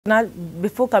Now,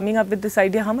 before coming up with this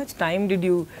idea, how much time did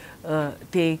you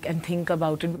take and think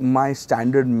about it? My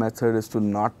standard method is to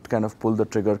not kind of pull the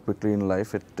trigger quickly in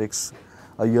life. It takes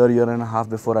a year and a half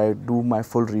before I do my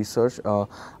full research.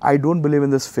 I don't believe in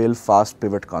this fail fast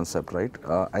pivot concept, right?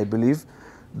 I believe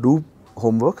do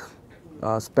homework,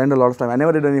 spend a lot of time. I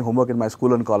never did any homework in my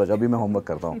school and college. Abhi main homework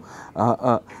karta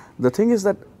hu. The thing is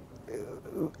that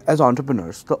as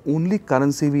entrepreneurs, the only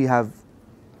currency we have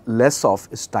less of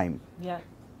is time. Yeah.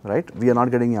 Right? We are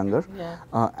not getting younger.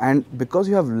 Yeah. And because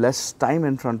you have less time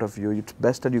in front of you, it's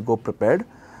best that you go prepared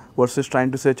versus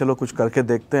trying to say, chalo kuch karke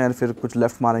dekhte hain and fir kuch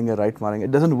left marenge, right marenge.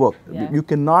 It doesn't work. Yeah. You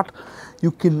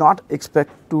cannot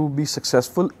expect to be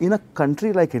successful in a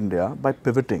country like India by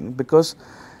pivoting because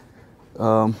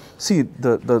see,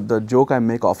 the joke I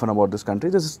make often about this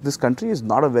country, this country is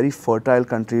not a very fertile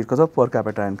country because of per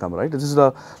capita income, right? This is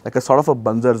like a sort of a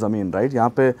banjar zameen, right?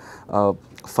 यहाँ पे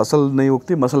फसल नहीं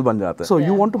उगती, muscle बन जाता है. So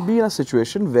you want to be in a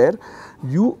situation where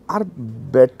you are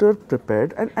better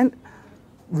prepared and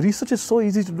research is so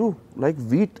easy to do. Like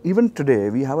even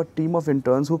today, we have a team of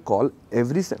interns who call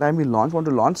every time we want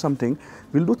to launch something,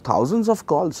 we'll do thousands of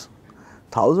calls.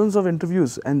 Thousands of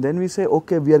interviews, and then we say,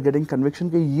 okay, we are getting conviction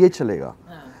that ye chalega,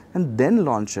 and then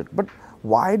launch it. But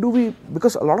why do we?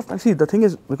 Because a lot of times, see, the thing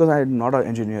is, because I am not an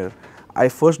engineer, I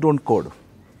first don't code.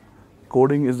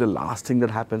 Coding is the last thing that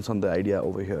happens on the idea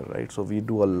over here, right? So we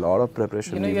do a lot of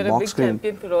preparation. You know, you're a big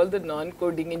champion for all the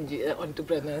non-coding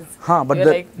entrepreneurs.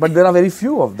 But there are very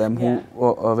few of them who,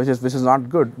 which is not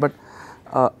good. But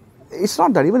it's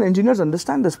not that. Even engineers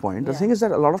understand this point. The thing is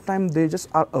that a lot of time they just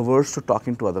are averse to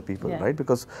talking to other people, right?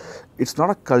 Because it's not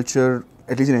a culture,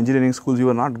 at least in engineering schools, you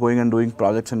are not going and doing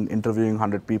projects and interviewing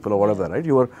 100 people or whatever, right?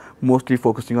 You are mostly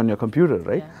focusing on your computer,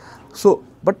 right? So,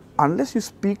 but unless you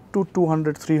speak to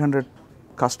 200, 300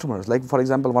 customers, like for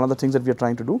example, one of the things that we are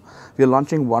trying to do, we are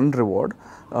launching one reward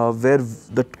where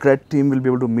the CRED team will be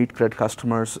able to meet CRED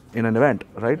customers in an event,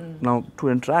 right? Now, to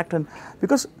interact and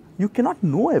because you cannot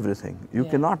know everything. You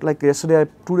cannot, like yesterday,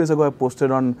 2 days ago, I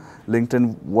posted on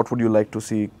LinkedIn, what would you like to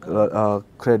see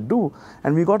CRED do?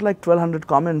 And we got like 1200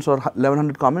 comments or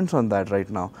 1100 comments on that right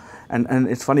now. And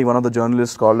it's funny, one of the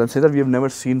journalists called and said that we have never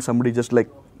seen somebody just like,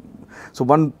 so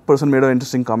one person made an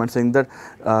interesting comment saying that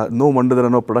no wonder there are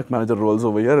no product manager roles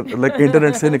over here. Like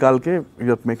internet se nikal ke,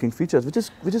 you're making features, which is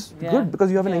good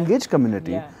because you have an engaged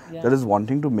community that is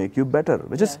wanting to make you better,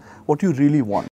 which is what you really want.